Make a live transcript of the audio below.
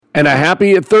And a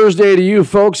happy Thursday to you,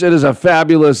 folks. It is a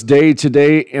fabulous day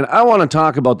today, and I want to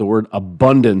talk about the word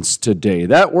abundance today.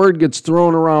 That word gets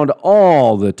thrown around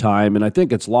all the time, and I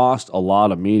think it's lost a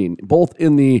lot of meaning, both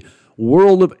in the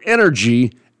world of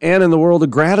energy and in the world of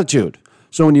gratitude.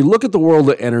 So when you look at the world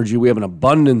of energy, we have an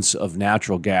abundance of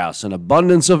natural gas, an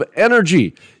abundance of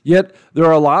energy. Yet there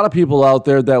are a lot of people out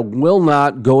there that will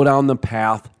not go down the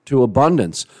path to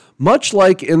abundance. Much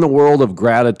like in the world of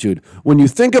gratitude, when you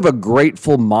think of a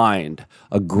grateful mind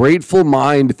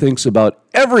thinks about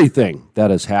everything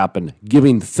that has happened,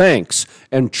 giving thanks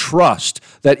and trust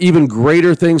that even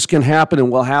greater things can happen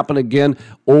and will happen again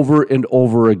over and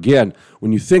over again.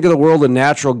 When you think of the world of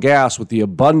natural gas with the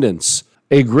abundance,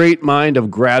 a great mind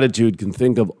of gratitude can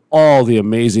think of all the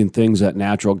amazing things that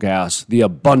natural gas, the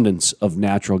abundance of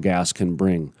natural gas can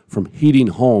bring, from heating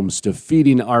homes to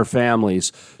feeding our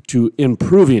families to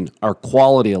improving our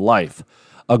quality of life.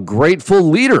 A grateful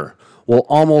leader will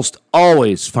almost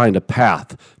always find a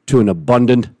path to an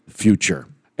abundant future.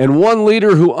 And one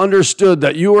leader who understood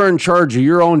that you are in charge of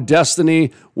your own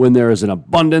destiny when there is an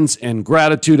abundance and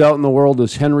gratitude out in the world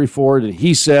is Henry Ford. And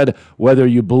he said, whether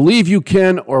you believe you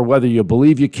can or whether you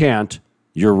believe you can't,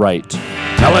 you're right.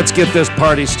 Now let's get this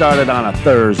party started on a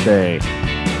Thursday.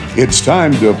 It's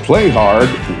time to play hard,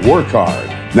 work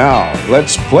hard. Now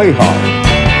let's play hard.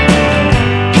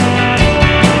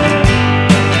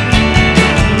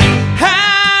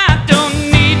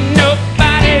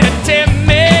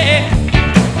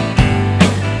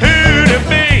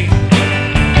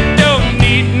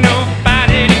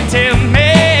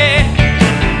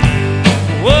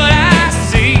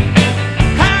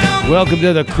 Welcome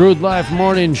to the Crude Life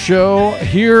Morning Show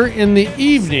here in the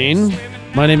evening.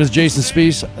 My name is Jason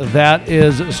Spees. That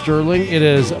is Sterling. It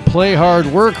is play hard,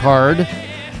 work hard.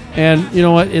 And you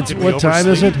know what? What time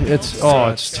is it?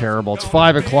 It's terrible. It's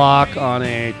 5 o'clock on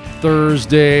a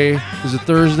Thursday. Is it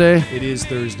Thursday? It is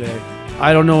Thursday.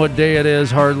 I don't know what day it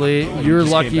is hardly. You're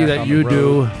lucky that you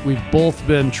do. We've both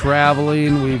been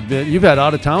traveling. You've had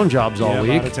out-of-town jobs all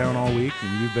week. Out of town all week,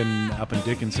 and you've been up in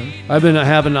Dickinson. I've been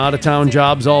having out-of-town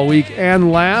jobs all week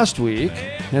and last week.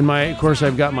 And of course,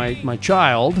 I've got my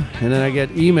child, and then I get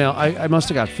email. I must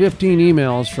have got 15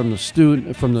 emails from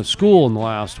the school in the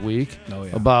last week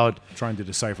about trying to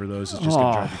decipher those is just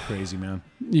going to drive you crazy, man.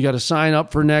 You got to sign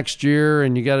up for next year,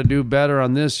 and you got to do better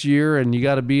on this year, and you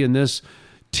got to be in this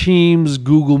Teams,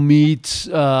 Google Meets,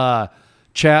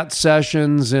 chat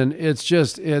sessions, and it's.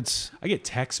 I get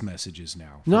text messages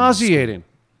now. Nauseating.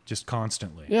 Just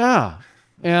constantly. Yeah,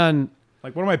 and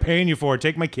like, what am I paying you for?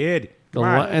 Take my kid.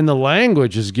 And the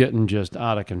language is getting just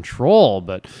out of control.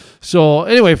 But so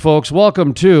anyway, folks,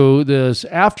 welcome to this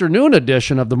afternoon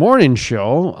edition of the morning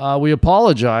show. We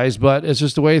apologize, but it's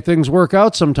just the way things work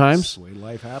out sometimes. That's the way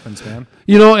life happens, man.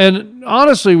 You know, and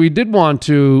honestly, we did want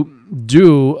to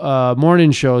do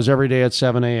morning shows every day at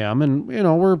 7 a.m. And, you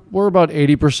know, we're about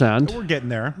 80%. We're getting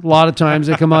there. A lot of times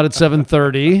they come out at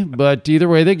 7:30, but either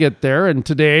way they get there. And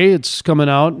today it's coming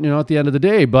out, you know, at the end of the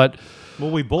day. But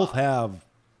well, we both have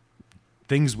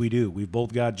things we do. We've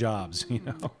both got jobs, you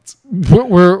know.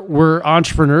 We're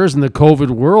entrepreneurs in the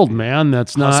COVID world, man.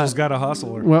 That's not hustle's got to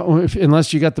hustle. Well,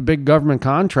 unless you got the big government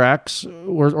contracts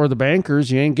or the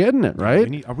bankers, you ain't getting it,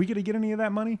 right? Are we going to get any of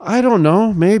that money? I don't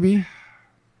know. Maybe.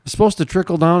 It's supposed to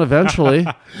trickle down eventually.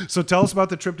 So tell us about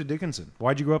the trip to Dickinson.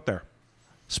 Why'd you go up there?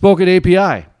 Spoke at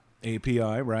API.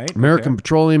 API, right? American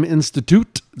Petroleum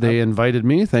Institute. They invited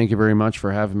me. Thank you very much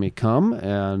for having me come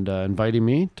and inviting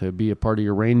me to be a part of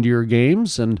your reindeer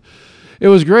games. And it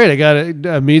was great. I got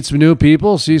to meet some new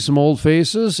people, see some old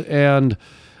faces, and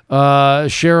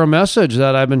share a message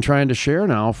that I've been trying to share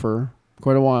now for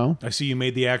quite a while. I see you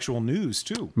made the actual news,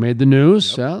 too. Made the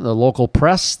news, yeah. The local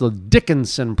press, the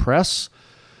Dickinson Press.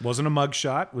 Wasn't a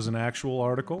mugshot. It was an actual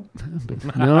article.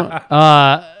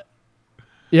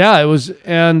 Yeah, it was.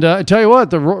 And I tell you what,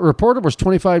 the reporter was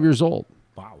 25 years old.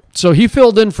 Wow. So he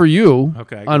filled in for you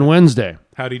on Wednesday.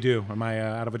 How'd he do? Am I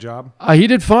out of a job? He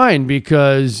did fine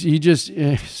because he just,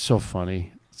 so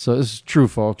funny. So this is true,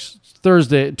 folks.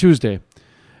 Tuesday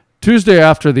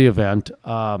after the event,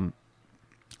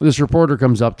 this reporter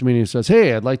comes up to me and he says,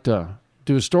 "Hey, I'd like to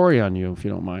do a story on you, if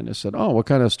you don't mind." I said, "Oh, what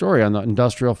kind of story? On the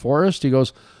industrial forest?" He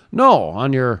goes, "No,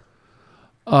 on your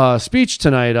speech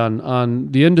tonight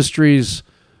on the industry's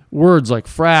words like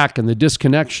frack and the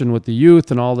disconnection with the youth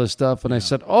and all this stuff." And I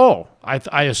said, "Oh,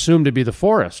 I assumed to be the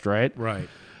forest, right?" Right.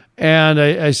 And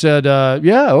I said,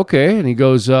 "Yeah, okay." And he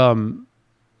goes, "Well,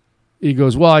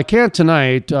 I can't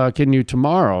tonight. Can you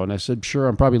tomorrow?" And I said, "Sure,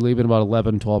 I'm probably leaving about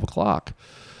 11, 12 o'clock."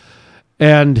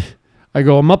 And I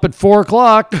go, I'm up at 4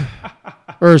 o'clock.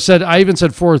 I even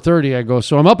said 4:30. I go,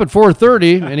 so I'm up at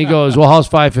 4:30. And he goes, well, how's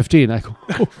 5:15? I go,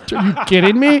 are you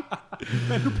kidding me?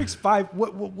 Man, who picks 5?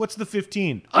 What's the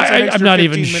 15? I'm not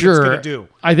even sure. Do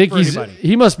I think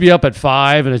he must be up at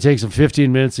 5, and it takes him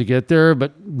 15 minutes to get there.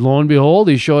 But lo and behold,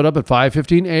 he showed up at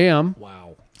 5:15 a.m.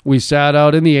 Wow. We sat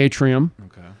out in the atrium.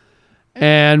 Okay.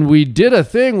 And we did a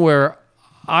thing where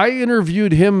I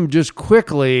interviewed him just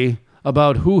quickly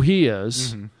about who he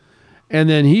is. Mm-hmm. And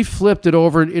then he flipped it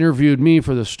over and interviewed me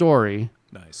for the story.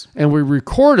 Nice. And we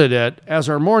recorded it as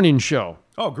our morning show.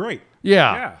 Oh, great.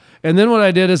 Yeah. And then what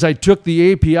I did is I took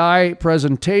the API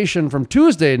presentation from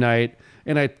Tuesday night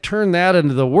and I turned that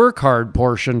into the work hard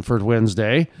portion for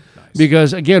Wednesday. Nice.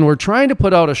 Because, again, we're trying to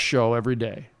put out a show every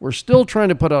day. We're still trying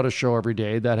to put out a show every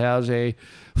day that has a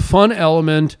fun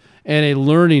element and a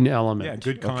learning element. Yeah,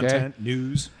 good content,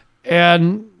 news.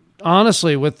 And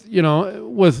honestly, with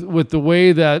the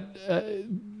way that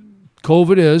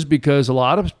COVID is, because a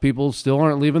lot of people still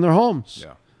aren't leaving their homes.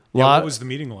 Yeah. What was the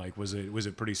meeting like? Was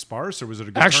it pretty sparse, or was it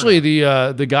a good Actually,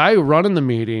 turnout? the guy running the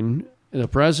meeting, the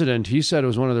president, he said it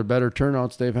was one of their better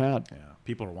turnouts they've had. Yeah,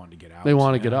 people are wanting to get out. They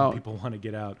want to get out. People want to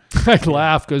get out. I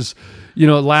laugh because,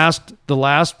 the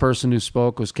last person who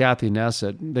spoke was Kathy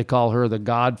Nessett. They call her the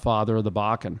godfather of the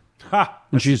Bakken.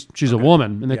 And she's a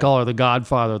woman, and they call her the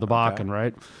godfather of the Bakken,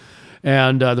 right?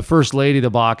 And the first lady of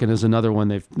the Bakken is another one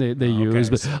they use.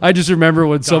 But I just remember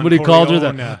when somebody called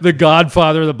her the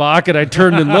godfather of the Bakken, I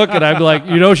turned and looked, and I'm like,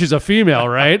 she's a female,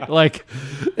 right? Like,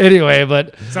 anyway,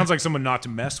 but... Sounds like someone not to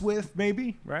mess with,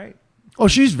 maybe, right? Oh,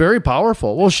 she's very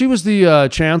powerful. Well, she was the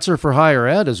chancellor for higher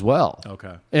ed as well.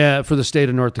 Okay. For the state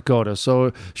of North Dakota.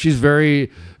 So she's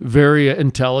very, very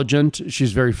intelligent.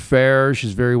 She's very fair.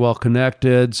 She's very well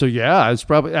connected. So yeah, that's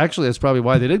probably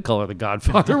why they did call her the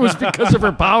Godfather, was because of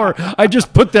her power. I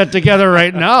just put that together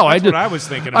right now. That's what I was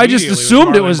thinking. I just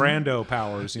assumed it was Brando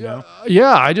powers.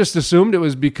 Yeah, I just assumed it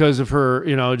was because of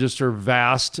her, just her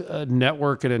vast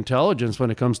network and intelligence when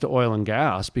it comes to oil and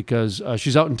gas. Because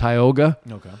she's out in Tioga.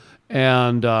 Okay.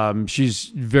 And she's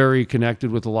very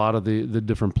connected with a lot of the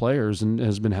different players and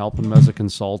has been helping them as a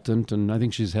consultant. And I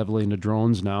think she's heavily into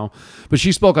drones now. But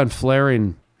she spoke on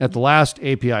flaring at the last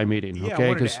API meeting. Yeah, okay? I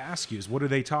wanted to ask you, what are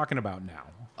they talking about now?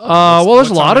 There's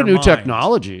a lot of new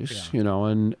technologies,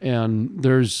 and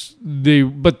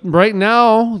but right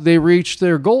now they reached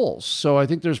their goals. So I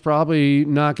think there's probably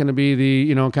not going to be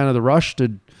the, kind of the rush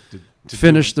to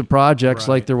finish the projects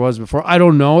like there was before. I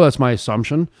don't know. That's my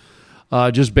assumption.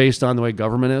 Just based on the way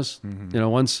government is,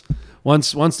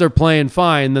 once they're playing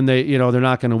fine, then they, they're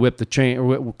not going to whip the chain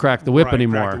or crack the whip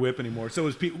anymore. Crack the whip anymore. So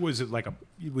was it like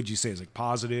would you say it's like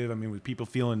positive? I mean, with people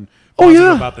feeling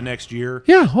positive about the next year?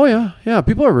 Yeah. Oh yeah. Yeah.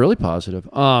 People are really positive.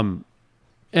 And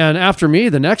after me,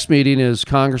 the next meeting is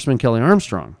Congressman Kelly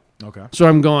Armstrong. Okay. So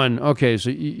I'm going, okay, so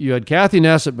you had Kathy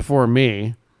Nessett before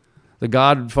me, the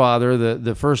godfather,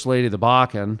 the first lady of the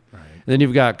Bakken. Right. And then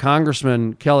you've got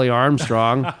Congressman Kelly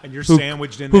Armstrong, and you're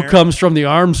sandwiched in who comes from the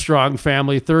Armstrong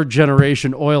family,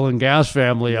 third-generation oil and gas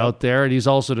family out there, and he's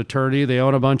also an attorney. They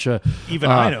own a bunch of...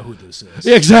 Even I know who this is.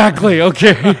 Exactly,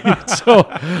 okay. So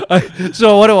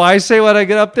what do I say when I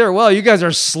get up there? Well, you guys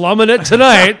are slumming it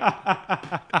tonight.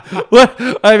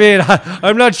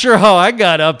 I'm not sure how I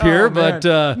got up here, but...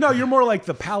 no, you're more like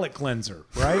the palate cleanser,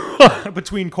 right?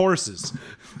 Between courses.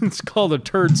 It's called a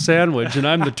turd sandwich, and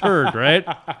I'm the turd, right?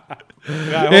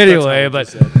 Yeah, anyway,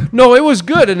 but no, it was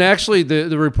good. And actually,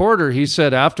 the reporter, he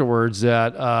said afterwards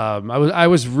that I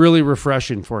was really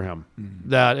refreshing for him. Mm-hmm.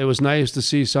 That it was nice to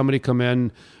see somebody come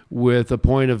in with a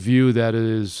point of view that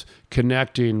is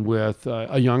connecting with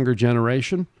a younger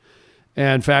generation.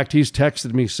 And in fact, he's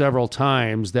texted me several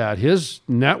times that his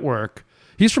network,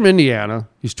 he's from Indiana,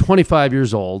 he's 25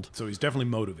 years old. So he's definitely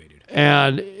motivated.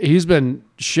 And he's been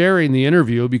sharing the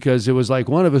interview because it was like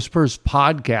one of his first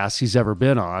podcasts he's ever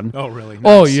been on. Oh, really? Nice.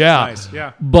 Oh, yeah. Nice.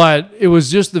 Yeah. But it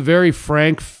was just the very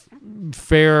frank,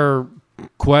 fair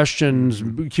questions.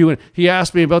 Q&A. He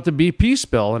asked me about the BP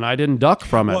spill, and I didn't duck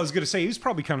from it. Well, I was going to say, he was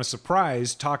probably kind of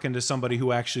surprised talking to somebody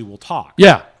who actually will talk.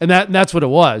 Yeah, and that's what it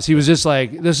was. He was just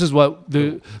like, this is what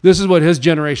his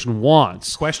generation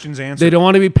wants. Questions answered. They don't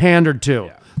want to be pandered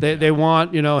to. Yeah. They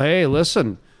want, hey,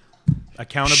 listen,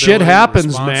 accountability, shit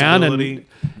happens, man, and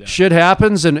yeah. Shit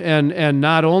happens, and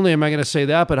not only am I going to say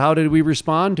that, but how did we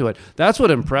respond to it? That's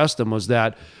what impressed him, was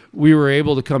that we were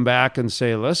able to come back and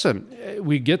say, listen,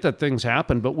 we get that things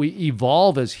happen, but we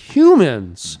evolve as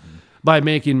humans. by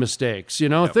making mistakes.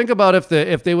 Think about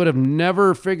if they would have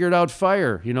never figured out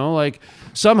fire. Like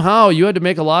somehow you had to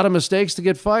make a lot of mistakes to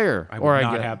get fire.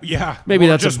 Maybe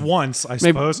that's just once. I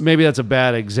suppose. Maybe that's a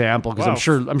bad example because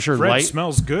I'm sure Fred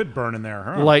smells good burning there.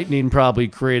 Huh? Lightning probably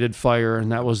created fire,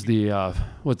 and that was the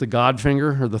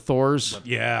Godfinger or the Thors.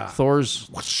 Yeah, Thors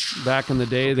back in the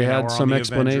day. They had some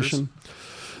explanation.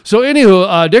 So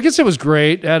anywho, Dickinson was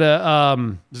great. There's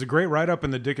a great write-up in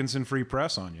the Dickinson Free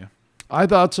Press on you. I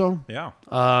thought so. Yeah.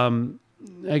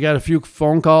 I got a few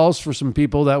phone calls for some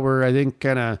people that were, I think,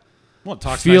 kind of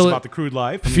talks nice about the crude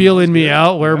life, feeling me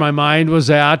out where my mind was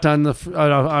at on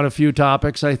a few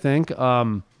topics. I think.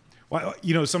 Well,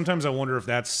 sometimes I wonder if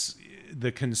that's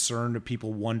the concern that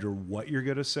people wonder what you're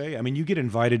going to say. I mean, you get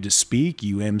invited to speak,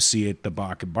 you MC at the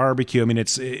Baca Barbecue. I mean,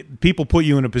 people put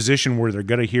you in a position where they're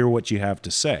going to hear what you have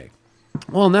to say.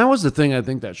 Well, and that was the thing I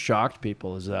think that shocked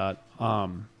people is that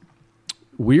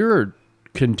we're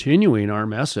continuing our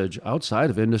message outside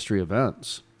of industry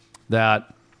events.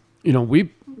 That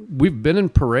we've been in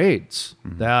parades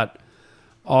that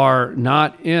are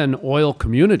not in oil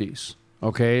communities.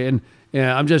 Okay, and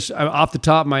I'm off the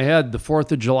top of my head, the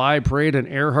 4th of July parade in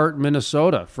Earhart,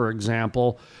 Minnesota, for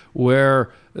example,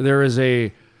 where there is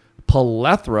a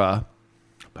plethora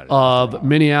of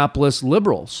Minneapolis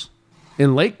liberals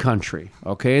in Lake Country,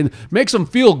 okay? And it makes them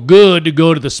feel good to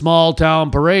go to the small town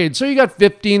parade. So you got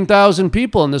 15,000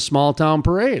 people in the small town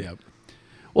parade. Yep.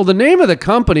 Well, the name of the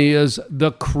company is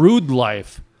The Crude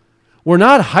Life. We're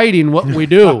not hiding what we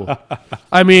do.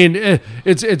 I mean,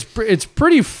 it's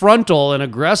pretty frontal and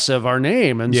aggressive, our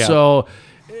name. And so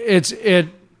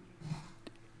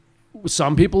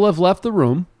some people have left the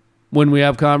room when we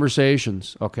have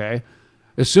conversations, okay?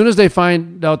 As soon as they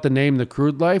find out the name The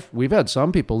Crude Life, we've had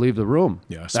some people leave the room.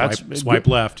 Yeah, swipe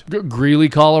left. Greeley,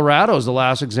 Colorado is the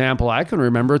last example I can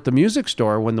remember at the music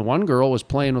store when the one girl was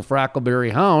playing with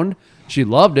Frackleberry Hound. She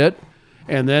loved it.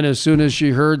 And then as soon as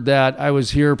she heard that I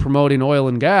was here promoting oil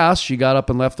and gas, she got up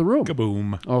and left the room.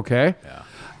 Kaboom. Okay. Yeah.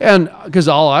 And because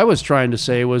all I was trying to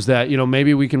say was that,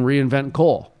 maybe we can reinvent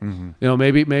coal.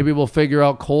 Mm-hmm. Maybe we'll figure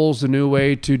out coal's the new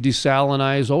way to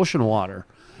desalinize ocean water.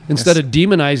 Instead of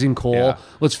demonizing coal,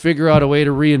 let's figure out a way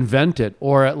to reinvent it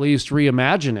or at least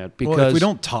reimagine it. Because if we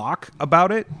don't talk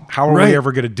about it, how are we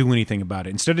ever going to do anything about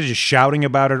it? Instead of just shouting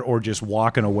about it or just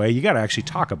walking away, you got to actually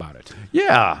talk about it.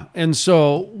 Yeah, and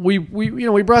so we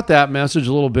brought that message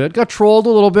a little bit. Got trolled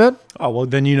a little bit. Oh well,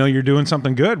 then you're doing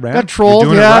something good, man. Got trolled.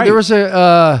 There was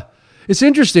a. It's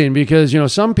interesting because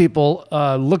some people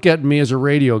look at me as a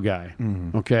radio guy.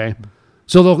 Mm-hmm. Okay,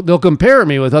 so they'll compare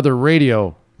me with other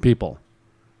radio people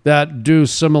that do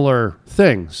similar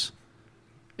things.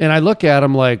 And I look at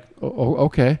them like,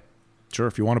 okay. Sure,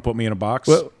 if you want to put me in a box,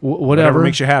 whatever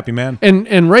makes you happy, man.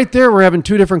 And right there, we're having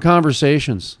two different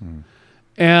conversations.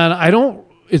 And I don't,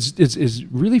 it's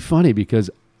really funny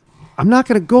because I'm not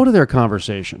going to go to their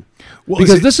conversation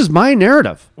because this is my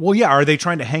narrative. Well, yeah. Are they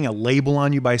trying to hang a label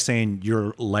on you by saying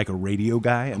you're like a radio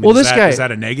guy? I mean, is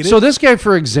that a negative? So this guy,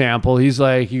 for example, he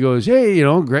goes, hey,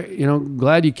 great,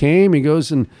 glad you came. He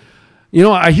goes, and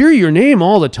I hear your name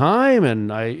all the time,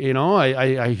 and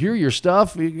I hear your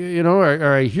stuff,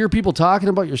 or I hear people talking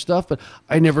about your stuff, but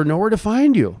I never know where to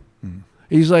find you.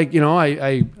 He's like,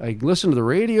 I listen to the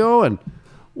radio, and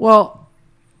well,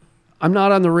 I'm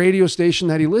not on the radio station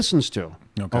that he listens to.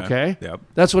 Okay? Yep.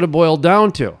 That's what it boiled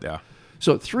down to. Yeah.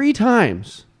 So three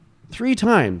times,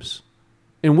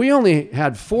 and we only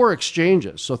had 4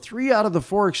 exchanges. So 3 out of the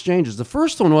 4 exchanges. The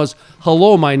first one was,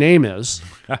 hello, my name is.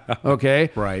 Okay?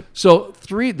 Right. So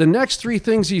the next 3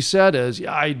 things he said is,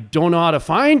 I don't know how to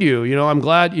find you. I'm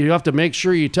glad you have to make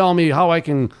sure you tell me how I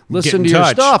can listen to your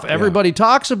stuff. Everybody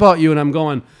talks about you. And I'm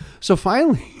going, so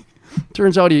finally,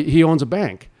 turns out he owns a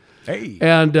bank. Hey.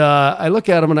 And I look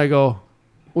at him and I go,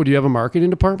 do you have a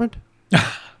marketing department?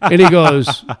 And he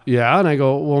goes, yeah. And I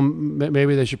go, well,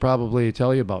 maybe they should probably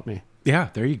tell you about me. Yeah,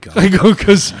 there you go. I go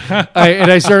because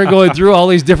I started going through all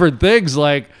these different things.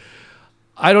 Like,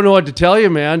 I don't know what to tell you,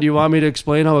 man. Do you want me to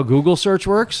explain how a Google search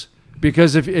works?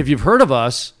 Because if you've heard of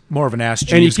us, more of an Ask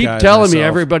Jeeves and you keep telling me myself.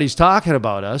 Everybody's talking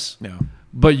about us, no,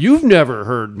 but you've never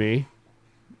heard me.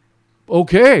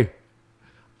 Okay,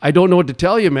 I don't know what to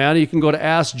tell you, man. You can go to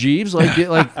Ask Jeeves, like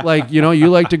you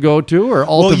like to go to, or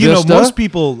Alta Vista. Most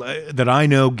people that I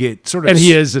know get sort of, and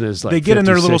he is in his they get in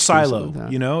their little silo.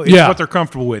 It's what they're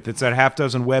comfortable with. It's that half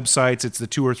dozen websites. It's the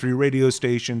 2 or 3 radio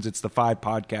stations. It's the 5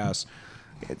 podcasts.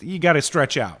 You got to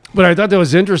stretch out. But I thought that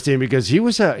was interesting because he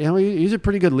was he's a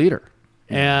pretty good leader,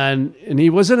 and he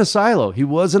was in a silo. He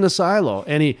was in a silo,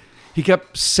 and he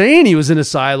kept saying he was in a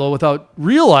silo without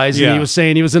realizing he was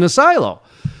saying he was in a silo.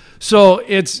 So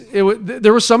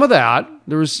there was some of that.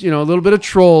 There was, a little bit of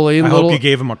trolling. I hope you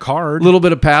gave him a card. A little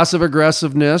bit of passive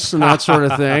aggressiveness and that sort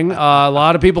of thing. A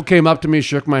lot of people came up to me,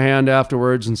 shook my hand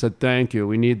afterwards and said, thank you.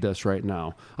 We need this right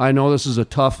now. I know this is a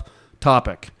tough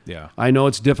topic. Yeah. I know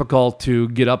it's difficult to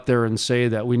get up there and say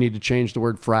that we need to change the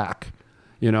word frack,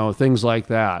 things like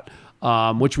that,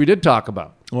 which we did talk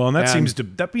about. Well, and that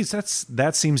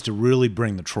seems to really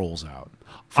bring the trolls out.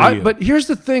 But here's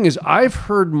the thing is I've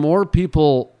heard more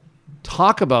people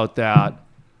talk about that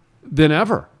than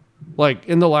ever. Like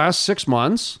in the last 6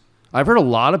 months, I've heard a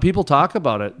lot of people talk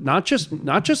about it. Not just me.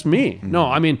 Mm-hmm. No,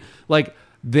 I mean, like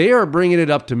they are bringing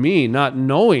it up to me, not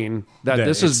knowing that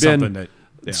this has been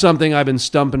something I've been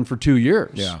stumping for 2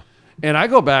 years. Yeah. And I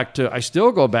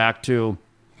still go back to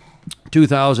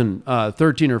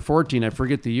 2013 or 14, I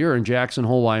forget the year, in Jackson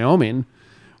Hole, Wyoming,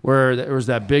 where there was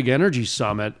that big energy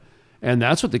summit. And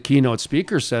that's what the keynote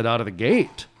speaker said out of the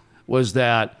gate, was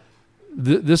that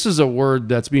this is a word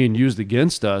that's being used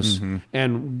against us,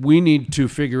 and we need to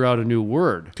figure out a new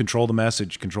word. Control the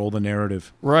message, control the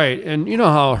narrative. Right. And you know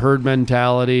how herd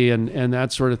mentality and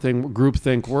that sort of thing,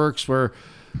 groupthink works, where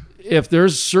if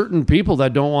there's certain people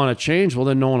that don't want to change, well,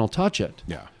 then no one will touch it.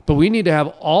 Yeah. But we need to have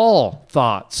all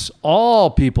thoughts, all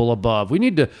people above. We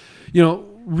need to,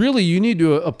 really you need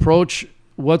to approach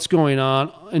what's going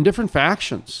on in different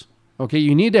factions. Okay,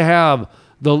 you need to have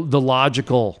the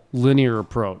logical, linear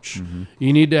approach. Mm-hmm.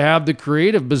 You need to have the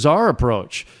creative, bizarre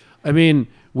approach. I mean,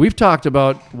 we've talked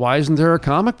about why isn't there a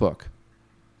comic book?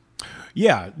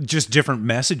 Yeah, just different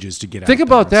messages to get out. Think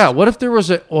about that. What if there was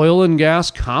an oil and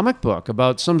gas comic book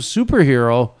about some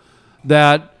superhero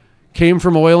that came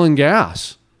from oil and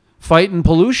gas, fighting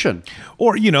pollution?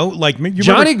 Or, like...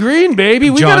 Johnny Green, baby.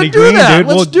 We got to do that. Dude.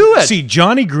 Let's do it. See,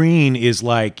 Johnny Green is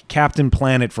like Captain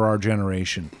Planet for our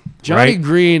generation. Johnny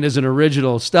Green is an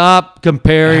original. Stop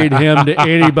comparing him to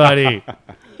anybody.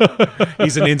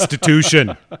 He's an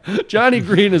institution. Johnny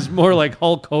Green is more like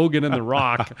Hulk Hogan and The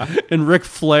Rock and Ric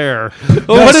Flair.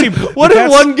 What did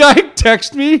one guy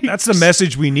text me? That's the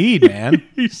message we need, man.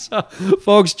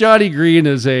 Folks, Johnny Green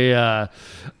is a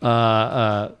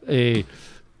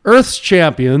Earth's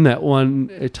champion that won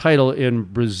a title in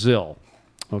Brazil.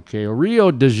 Okay,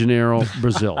 Rio de Janeiro,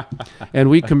 Brazil.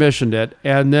 And we commissioned it.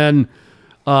 And then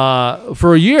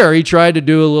for a year, he tried to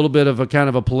do a little bit of a kind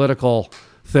of a political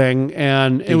thing,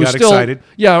 and it was still excited.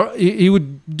 Yeah, he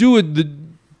would do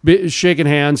it, shaking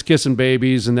hands, kissing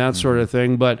babies, and that sort of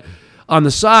thing. But on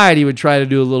the side, he would try to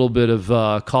do a little bit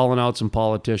of calling out some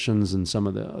politicians and some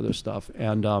of the other stuff.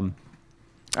 And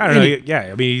I don't know. Yeah,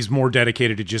 I mean, he's more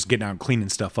dedicated to just getting out and cleaning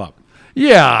stuff up.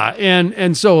 Yeah,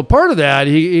 and so a part of that,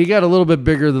 he got a little bit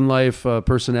bigger than life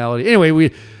personality.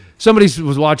 Anyway, somebody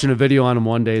was watching a video on him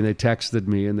one day, and they texted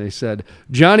me, and they said,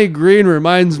 Johnny Green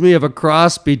reminds me of a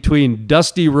cross between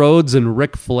Dusty Rhodes and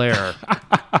Ric Flair.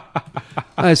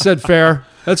 I said, fair.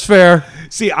 That's fair.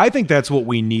 See, I think that's what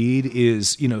we need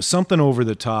is, something over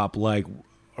the top like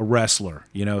a wrestler,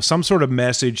 some sort of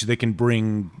message that can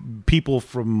bring people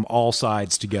from all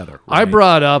sides together. Right? I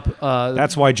brought up...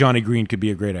 that's why Johnny Green could be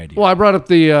a great idea. Well, I brought up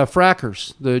the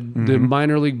Frackers, the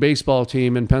minor league baseball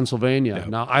team in Pennsylvania. Yep.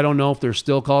 Now, I don't know if they're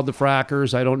still called the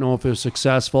Frackers. I don't know if they're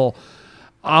successful.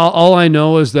 All I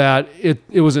know is that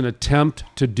it was an attempt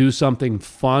to do something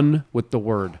fun with the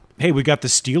word. Hey, we got the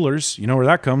Steelers. You know where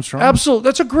that comes from? Absolutely.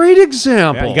 That's a great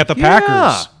example. Yeah, you got the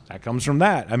Packers. That comes from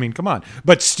that. I mean, come on.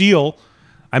 But steel...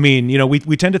 I mean,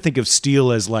 we tend to think of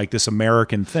steel as like this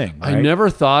American thing, right? I never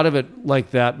thought of it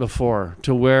like that before,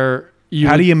 to where you...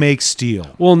 How do you make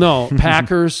steel? Well, no.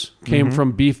 Packers came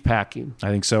from beef packing. I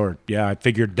think so. Or, yeah, I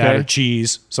figured that or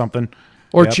cheese, something.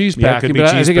 Or cheese packing. Yeah,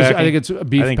 but I think it's beef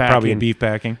packing. I think probably a beef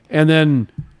packing. And then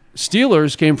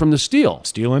Steelers came from the steel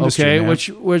industry, man.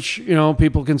 which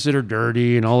people consider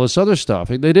dirty and all this other stuff.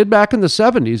 They did back in the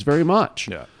 70s very much.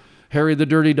 Yeah. Harry the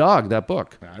Dirty Dog, that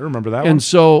book. I remember that one. And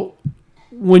so...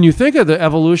 when you think of the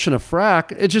evolution of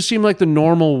frack, it just seemed like the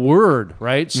normal word,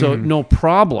 right? So no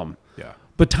problem. Yeah.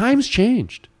 But times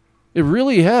changed. It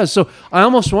really has. So I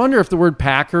almost wonder if the word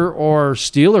Packer or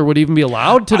Steeler would even be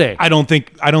allowed today. I don't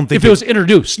think if it was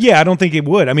introduced. Yeah, I don't think it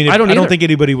would. I mean, I don't think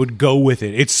anybody would go with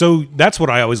it. It's so that's what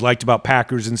I always liked about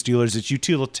Packers and Steelers. It's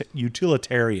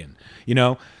utilitarian.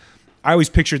 I always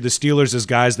pictured the Steelers as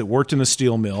guys that worked in the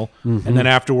steel mill, and then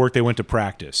after work they went to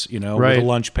practice, with a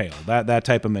lunch pail, that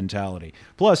type of mentality.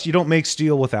 Plus, you don't make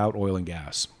steel without oil and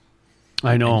gas.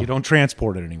 I know. And you don't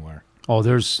transport it anywhere. Oh,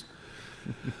 there's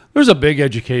a big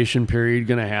education period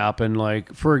going to happen.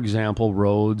 Like, for example,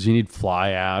 roads, you need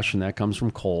fly ash, and that comes from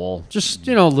coal. Just,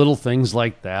 little things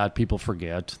like that. People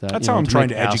forget that. That's how I'm trying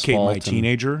to educate my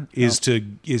teenager is to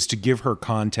give her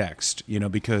context,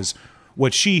 because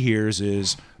What she hears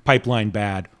is pipeline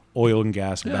bad, oil and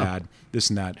gas bad, this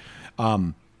and that.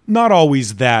 Not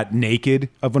always that naked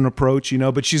of an approach,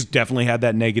 but she's definitely had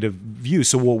that negative view.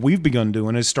 So what we've begun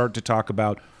doing is start to talk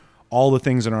about all the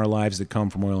things in our lives that come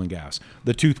from oil and gas,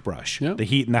 the toothbrush, the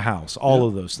heat in the house, all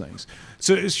of those things.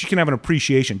 So she can have an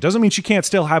appreciation. Doesn't mean she can't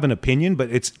still have an opinion,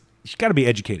 but she's got to be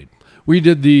educated. We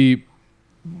did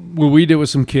what we did with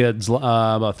some kids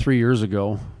about 3 years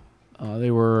ago.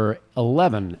 They were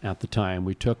 11 at the time.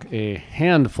 We took a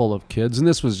handful of kids, and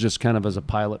this was just kind of as a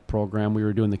pilot program. We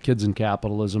were doing the Kids in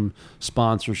Capitalism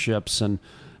sponsorships and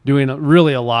doing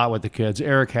really a lot with the kids.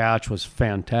 Eric Hatch was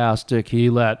fantastic. He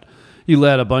let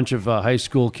a bunch of high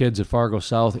school kids at Fargo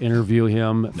South interview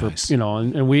him for, Nice.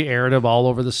 And we aired him all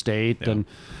over the state. Yeah.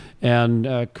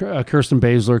 And Kirsten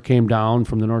Baszler came down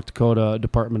from the North Dakota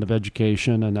Department of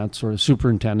Education, and that's sort of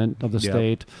superintendent of the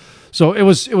state. So it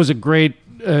was a great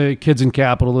Kids in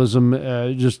Capitalism,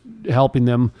 just helping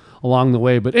them along the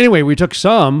way. But anyway, we took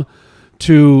some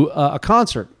to a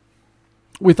concert.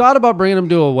 We thought about bringing them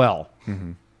to a well,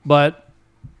 but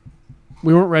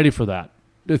we weren't ready for that.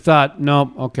 We thought,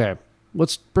 no, okay,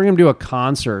 let's bring them to a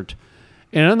concert.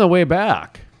 And on the way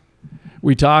back,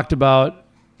 we talked about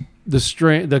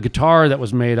the guitar that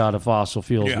was made out of fossil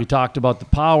fuels. Yeah. We talked about the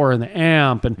power and the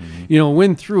amp, and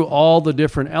went through all the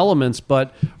different elements.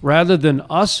 But rather than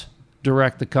us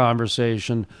direct the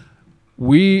conversation,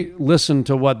 we listened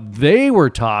to what they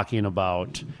were talking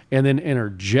about and then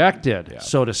interjected,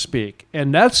 so to speak.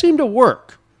 And that seemed to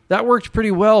work. That worked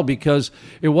pretty well because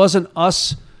it wasn't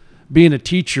us being a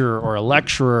teacher or a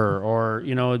lecturer or,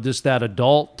 just that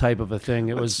adult type of a thing.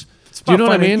 It was, do you know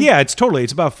what I mean? Yeah, it's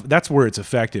about, that's where it's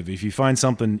effective. If you find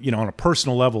something, on a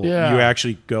personal level, you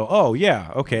actually go, oh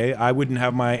yeah, okay, I wouldn't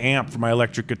have my amp for my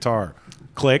electric guitar.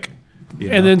 Click.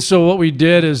 And then so what we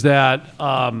did is that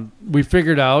we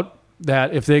figured out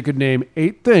that if they could name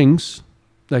 8 things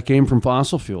that came from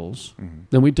fossil fuels,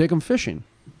 then we'd take them fishing.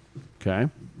 Okay.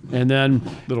 And then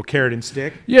little carrot and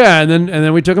stick. Yeah, and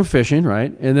then we took them fishing,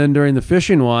 right? And then during the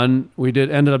fishing one, we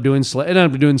ended up doing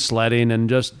sledding, and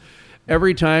just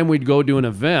every time we'd go do an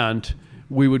event,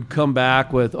 we would come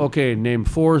back with, okay, name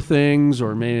 4 things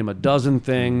or name a dozen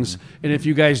things. And if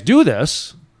you guys do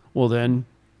this, well then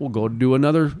we'll go do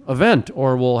another event,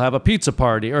 or we'll have a pizza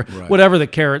party, or whatever the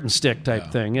carrot and stick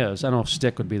type thing is. I don't know if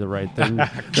stick would be the right thing.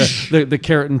 the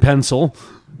carrot and pencil.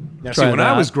 Now, see, when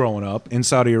I was growing up in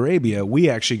Saudi Arabia, we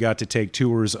actually got to take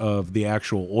tours of the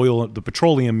actual the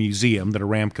petroleum museum that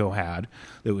Aramco had.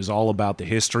 That was all about the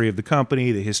history of the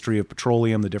company, the history of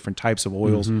petroleum, the different types of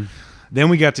oils. Then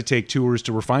we got to take tours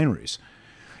to refineries.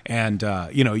 And,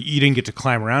 you didn't get to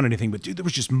climb around anything, but dude, there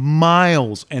was just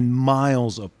miles and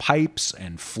miles of pipes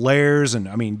and flares. And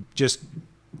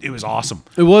it was awesome.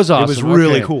 It was awesome. It was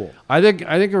really cool. I think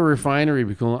a refinery would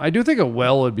be cool. I do think a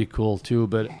well would be cool too,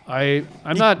 but I'm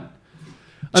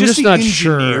just not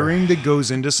sure. Engineering that goes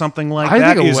into something like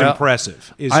that is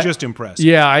impressive. It's just impressive.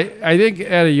 Yeah, I think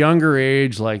at a younger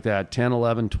age like that, 10,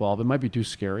 11, 12, it might be too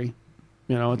scary.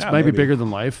 It might be bigger than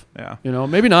life. Yeah.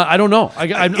 Maybe not. I don't know. I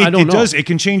don't know. It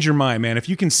can change your mind, man. If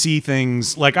you can see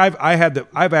things like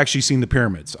I've actually seen the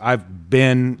pyramids. I've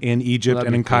been in Egypt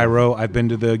and in Cairo. I've been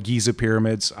to the Giza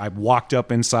pyramids. I've walked up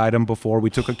inside them before. We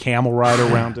took a camel ride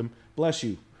around them. Bless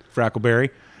you,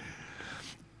 Frackleberry.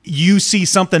 You see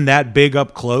something that big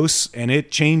up close, and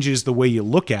it changes the way you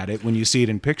look at it when you see it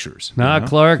in pictures.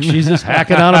 Clark, she's just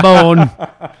hacking on a bone.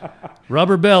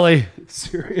 Rubber belly.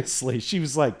 Seriously, she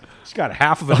was like, she's got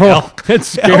half of an L. It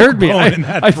scared me. In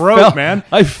that throat, man.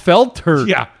 I felt her.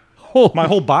 Yeah. My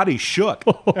whole body shook.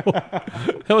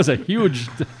 That was a huge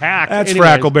hack. That's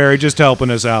Frackleberry just helping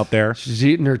us out there. She's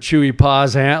eating her chewy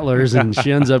paws antlers, and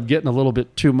she ends up getting a little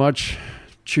bit too much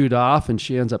chewed off, and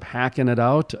she ends up hacking it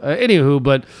out. Anywho,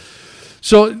 but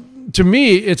so to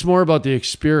me, it's more about the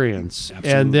experience.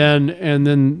 Absolutely. and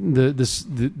then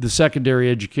the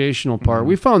secondary educational part.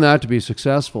 We found that to be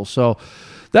successful. So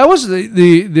that was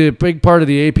the big part of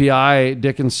the API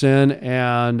Dickinson,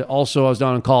 and also I was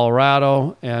down in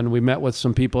Colorado, and we met with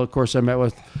some people. Of course, I met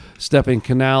with Stephanie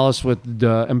Canales, with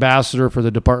the ambassador for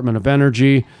the Department of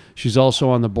Energy. She's also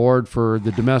on the board for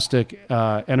the Domestic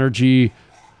Energy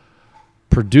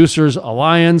Producers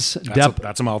Alliance.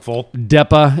 That's a mouthful.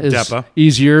 DEPA is DEPA.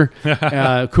 Easier.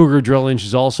 Cougar Drilling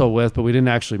she's also with, but we didn't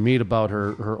actually meet about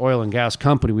her oil and gas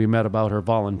company. We met about her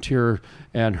volunteer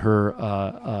and her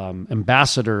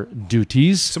ambassador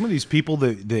duties. Some of these people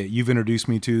that you've introduced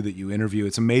me to, that you interview,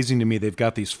 it's amazing to me. They've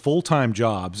got these full-time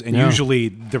jobs, and usually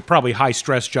they're probably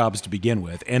high-stress jobs to begin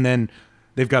with. And then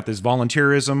they've got this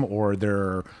volunteerism, or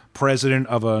they're president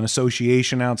of an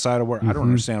association outside of where. I don't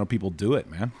understand how people do it,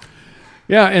 man.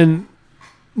 Yeah, and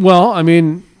Well, I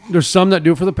mean, there's some that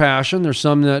do it for the passion. There's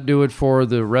some that do it for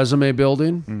the resume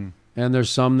building. And there's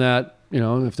some that,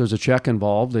 if there's a check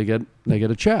involved, they get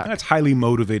a check. That's highly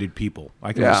motivated people.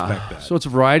 I can respect that. So it's a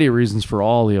variety of reasons for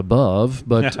all the above.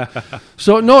 But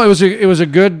so no, it was a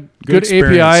good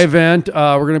API event.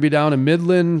 We're going to be down in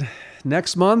Midland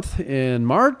next month in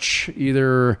March,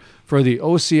 either for the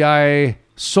OCI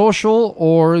Social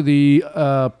or the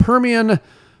Permian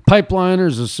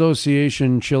Pipeliners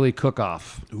Association Chili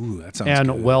Cook-Off. Ooh, that sounds and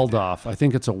good. Weld-Off. I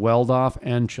think it's a Weld-Off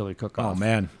and Chili Cook-Off. Oh,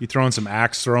 man. You throwing some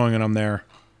axe throwing in them there.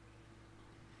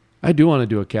 I do want to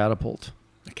do a catapult.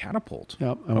 A catapult?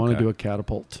 Yep, I want to do a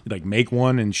catapult. Like make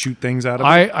one and shoot things out of it?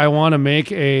 I want to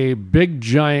make a big,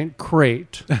 giant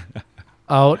crate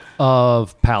out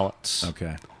of pallets.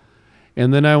 Okay.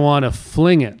 And then I want to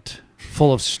fling it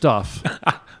full of stuff.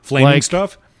 Flaming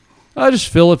stuff? I just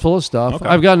fill it full of stuff. Okay.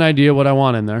 I've got an idea what I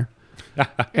want in there.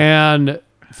 And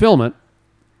film it.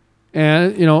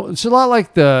 And, it's a lot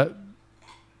like the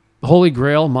Holy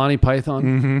Grail, Monty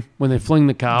Python, when they fling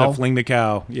the cow. Fling the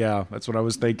cow. Yeah, that's what I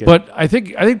was thinking. But I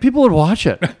think people would watch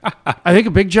it. I think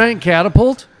a big, giant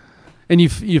catapult, and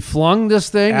you flung this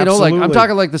thing, Absolutely. I'm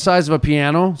talking like the size of a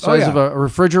piano, size of a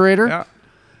refrigerator. Yeah.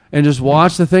 And just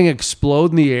watch the thing explode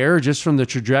in the air just from the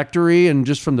trajectory and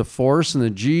just from the force and the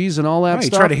G's and all that You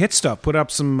stuff. try to hit stuff. Put up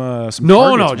some No,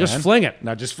 targets, just man. fling it.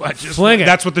 No, just fling it.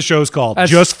 That's what the show's called. That's-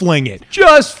 Just fling it.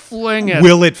 Just fling it.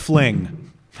 Will it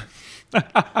fling?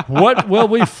 What will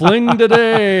we fling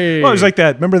today? Well, it was like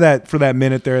that. Remember that for that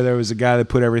minute there was a guy that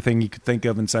put everything you could think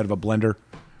of inside of a blender.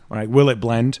 Right? Will it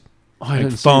blend? I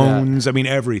didn't see phones. I mean,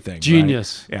 everything.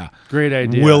 Genius. Right? Yeah. Great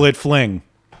idea. Will it fling?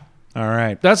 All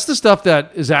right. That's the stuff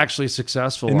that is actually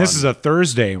successful. And this is a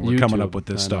Thursday. We're coming YouTube. up with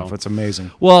this I stuff. know. It's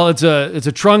amazing. Well, it's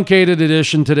a truncated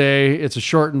edition today. It's a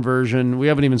shortened version. We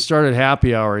haven't even started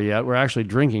happy hour yet. We're actually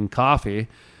drinking coffee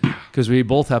because we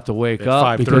both have to wake up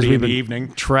 5:30 because we've in the been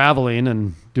evening. traveling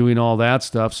and doing all that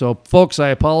stuff. So, folks, I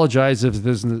apologize if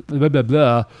this blah, blah,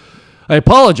 blah. I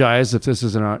apologize if this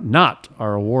is not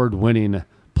our award-winning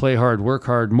Play Hard, Work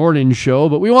Hard morning show,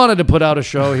 but we wanted to put out a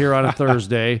show here on a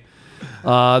Thursday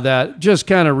that just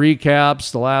kind of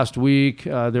recaps the last week.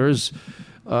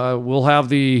 We'll have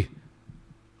the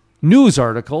news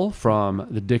article from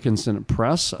the Dickinson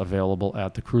Press available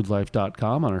at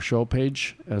thecrudelife.com on our show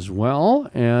page as well.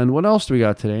 And what else do we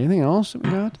got today? Anything else that we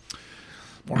got?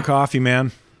 More coffee,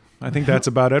 man. I think that's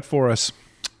about it for us.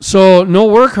 So no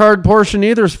work hard portion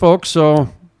either, folks.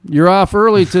 So you're off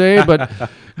early today, but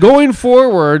going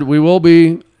forward, we will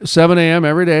be 7 a.m.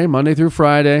 every day, Monday through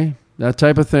Friday, that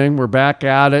type of thing. We're back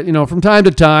at it. From time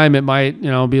to time, it might, be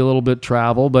a little bit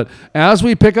travel, but as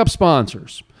we pick up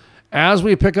sponsors, as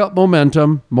we pick up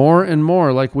momentum more and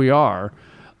more like we are,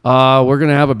 we're going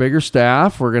to have a bigger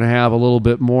staff. We're going to have a little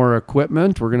bit more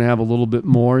equipment. We're going to have a little bit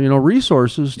more,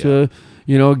 resources to,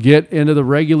 get into the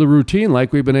regular routine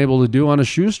like we've been able to do on a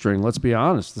shoestring. Let's be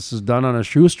honest. This is done on a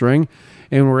shoestring,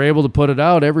 and we're able to put it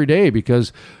out every day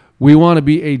because we want to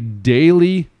be a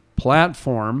daily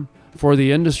platform for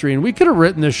the industry. And we could have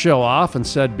written this show off and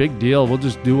said, big deal, we'll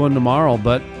just do one tomorrow.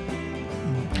 But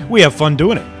we have fun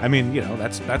doing it. I mean,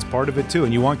 that's part of it too.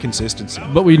 And you want consistency.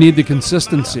 But we need the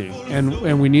consistency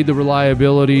and we need the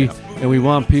reliability, and we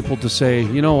want people to say,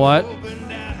 you know what?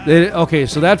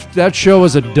 So that show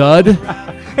was a dud,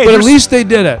 but at least they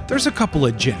did it. There's a couple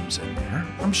of gems in there.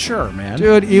 I'm sure, man.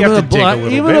 Dude, You even have to dig a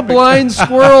little a bit. blind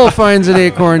squirrel finds an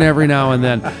acorn every now and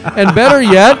then. And better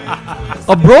yet,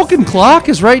 a broken clock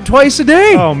is right twice a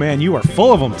day. Oh, man, you are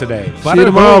full of them today. See you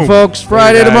tomorrow, folks.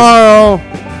 Friday tomorrow.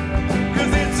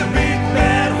 Cause it's a big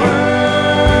bad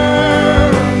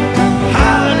world,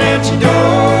 hollering at your door.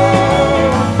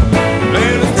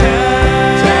 Well, it's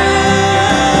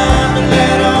time to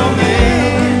let on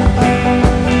in.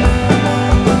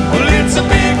 Well, it's a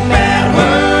big bad world,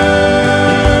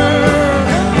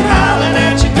 hollering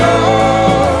at your door.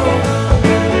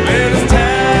 Well, it's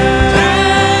time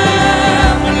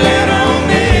to let on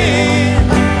in.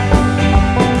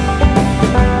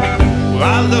 Well, I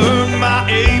learned my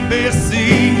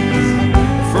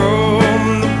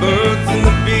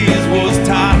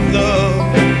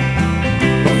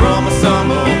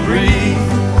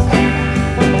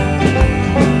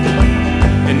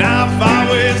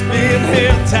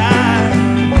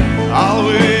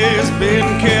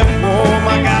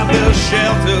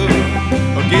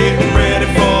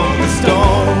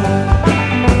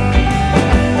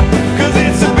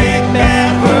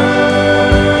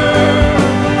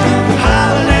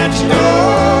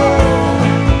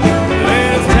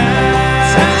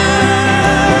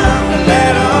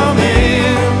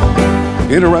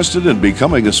Interested in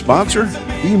becoming a sponsor?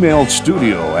 Email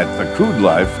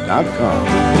studio@thecrudelife.com.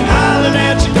 Hollering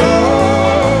at your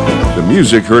door. The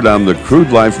music heard on the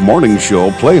Crude Life Morning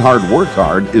Show, Play Hard, Work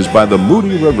Hard, is by the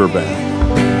Moody River Band.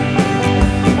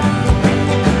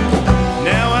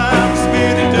 Now I'm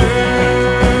spitting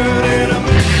dirt and I'm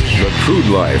The Crude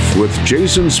Life with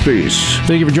Jason Spees.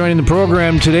 Thank you for joining the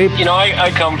program today. You know,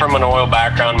 I come from an oil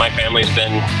background. My family's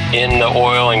been in the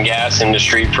oil and gas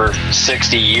industry for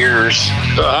 60 years.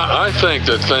 I think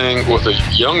the thing with the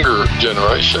younger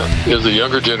generation is the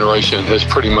younger generation has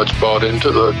pretty much bought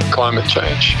into the climate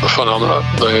change phenomena.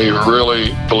 They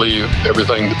really believe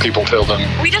everything that people tell them.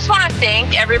 We just want to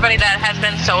thank everybody that has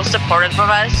been so supportive of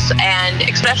us, and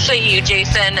especially you,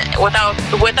 Jason.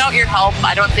 Without your help,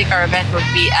 I don't think our event would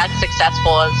be as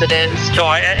successful as it is. So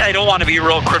I don't want to be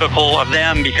real critical of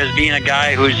them, because being a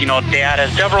guy who's, dad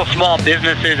has several small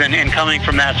businesses and coming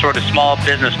from that sort of small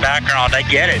business background, I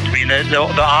get it. I mean,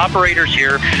 the operators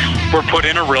here were put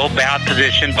in a real bad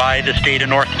position by the state of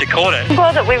North Dakota. I'm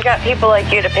glad that we've got people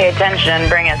like you to pay attention and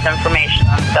bring us information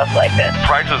on stuff like this.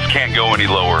 Prices can't go any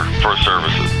lower for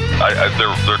services.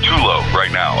 They're too low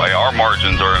right now. Our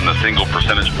margins are in the single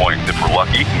percentage point if we're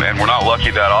lucky, and we're not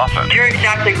lucky that often. You're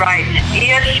exactly right.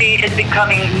 ESG is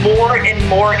becoming more and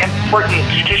more important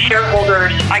to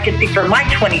shareholders. I can speak for my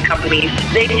 20 companies.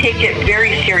 They take it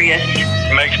very serious.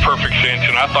 It makes perfect sense,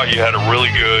 and I thought you had a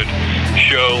really good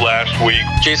show last week.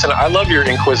 Jason, I love your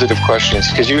inquisitive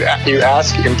questions, because you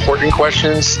ask important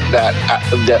questions that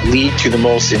lead to the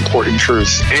most important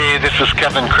truths. Hey, this is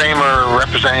Kevin Kramer,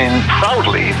 representing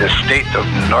proudly the state of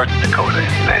North Dakota in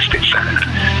the United States Senate.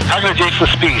 Talking to Jason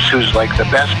Spees, who's like the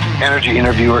best energy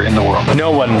interviewer in the world.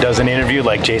 No one does an interview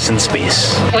like Jason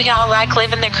Spees. We all like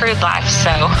living the crude life,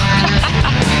 so.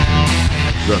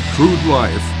 The Crude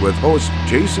Life with host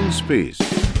Jason Spees.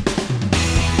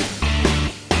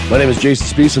 My name is Jason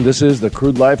Spees, and this is the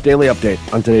Crude Life Daily Update.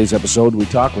 On today's episode, we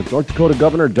talk with North Dakota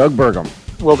Governor Doug Burgum.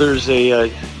 Well, there's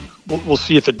we'll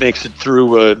see if it makes it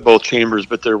through both chambers,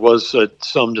 but there was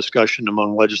some discussion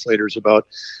among legislators about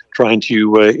trying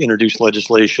to introduce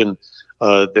legislation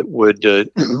that would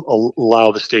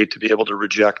allow the state to be able to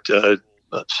reject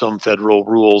some federal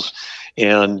rules.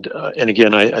 And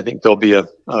again, I think there'll be a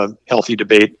healthy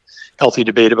debate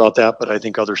about that, but I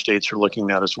think other states are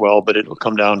looking at that as well. But it'll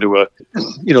come down to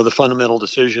the fundamental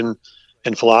decision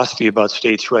and philosophy about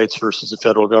states' rights versus the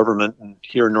federal government. And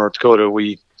here in North Dakota,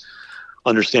 we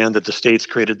understand that the states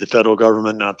created the federal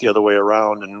government, not the other way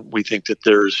around. And we think that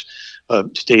there's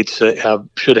states that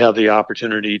should have the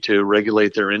opportunity to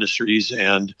regulate their industries.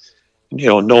 And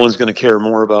no one's going to care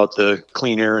more about the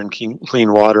clean air and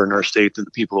clean water in our state than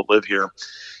the people that live here.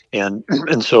 And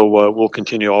so we'll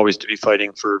continue always to be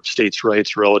fighting for states'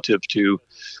 rights relative to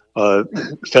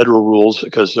federal rules,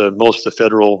 because most of the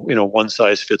federal,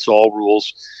 one-size-fits-all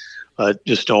rules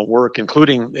just don't work,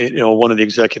 including, one of the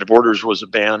executive orders was a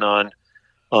ban on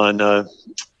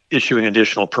issuing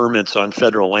additional permits on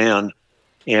federal land.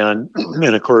 And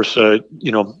of course,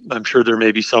 I'm sure there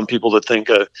may be some people that think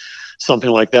something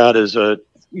like that is, going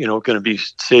to be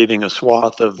saving a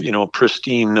swath of,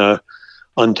 pristine,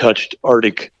 untouched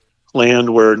Arctic land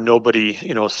where nobody,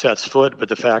 sets foot. But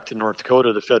the fact in North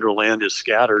Dakota, the federal land is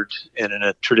scattered and in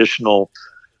a traditional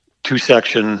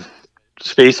 2-section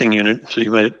spacing unit. So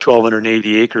you might have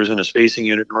 1,280 acres in a spacing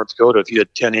unit in North Dakota. If you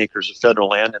had 10 acres of federal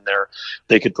land in there,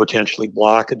 they could potentially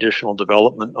block additional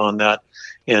development on that.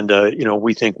 And,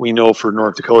 we know for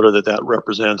North Dakota that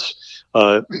represents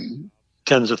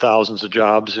tens of thousands of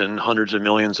jobs and hundreds of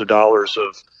millions of dollars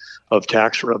of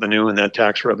tax revenue. And that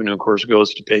tax revenue, of course,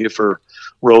 goes to pay for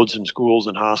roads and schools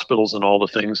and hospitals and all the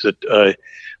things that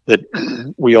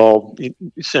we all,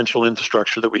 essential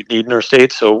infrastructure that we need in our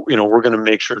state. So, we're going to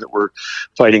make sure that we're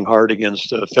fighting hard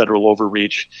against federal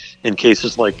overreach in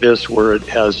cases like this, where it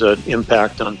has an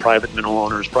impact on private mineral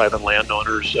owners, private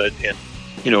landowners, and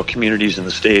communities in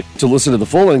the state. To listen to the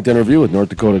full-length interview with North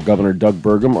Dakota Governor Doug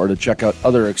Burgum, or to check out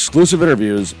other exclusive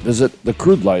interviews, visit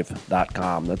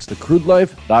thecrudelife.com. That's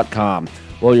thecrudelife.com.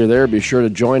 While you're there, be sure to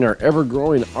join our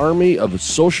ever-growing army of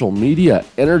social media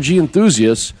energy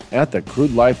enthusiasts at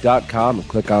thecrudelife.com and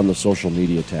click on the social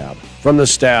media tab. From the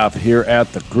staff here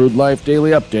at the Crude Life Daily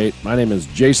Update, my name is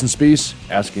Jason Spees,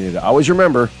 asking you to always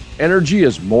remember, energy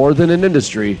is more than an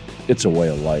industry, it's a way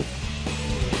of life.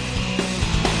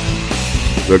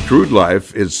 The Crude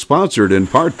Life is sponsored in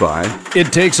part by...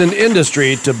 It takes an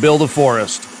industry to build a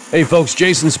forest. Hey folks,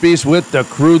 Jason Spees with The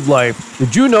Crude Life.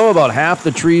 Did you know about half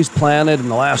the trees planted in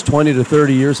the last 20 to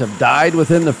 30 years have died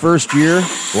within the first year?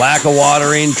 Lack of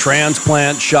watering,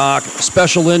 transplant shock,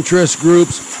 special interest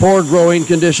groups, poor growing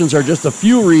conditions are just a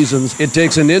few reasons it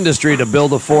takes an industry to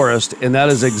build a forest, and that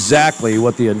is exactly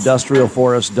what the industrial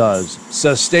forest does.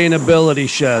 Sustainability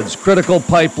sheds, critical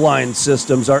pipeline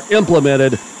systems are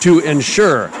implemented to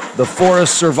ensure the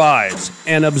forest survives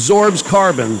and absorbs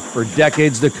carbon for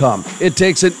decades to come. It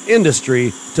takes an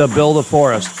industry to build a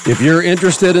forest. If you're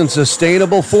interested in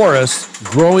sustainable forests,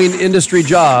 growing industry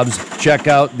jobs, check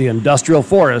out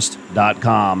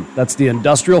theindustrialforest.com. That's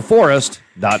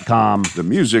theindustrialforest.com. The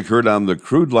music heard on the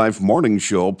Crude Life Morning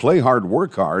Show, Play Hard,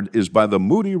 Work Hard, is by the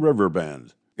Moody River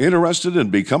Band. Interested in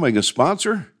becoming a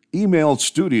sponsor? Email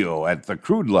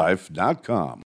studio@thecrudelife.com.